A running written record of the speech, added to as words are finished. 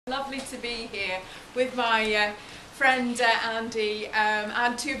Lovely to be here with my friend Andy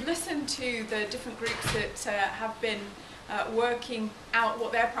and to have listened to the different groups that have been working out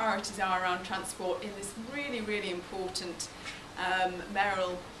what their priorities are around transport in this really, really important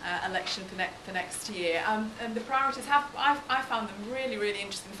mayoral election for next year. And the priorities I found them really, really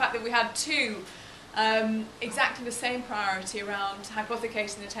interesting. The fact that we had two exactly the same priority around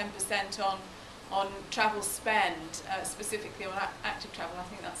hypothecating the 10% on travel spend, specifically on active travel. I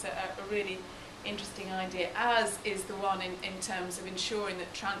think that's a really interesting idea, as is the one in terms of ensuring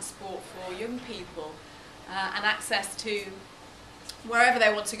that transport for young people and access to wherever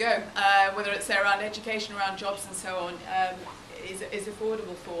they want to go, whether it's around education, around jobs and so on, is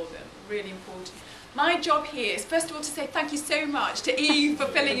affordable for them. Really important. My job here is first of all to say thank you so much to Eve for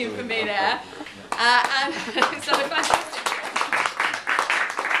filling in for me there, and it's done a fantastic job.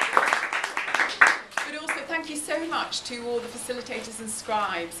 But also thank you so much to all the facilitators and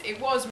scribes. It was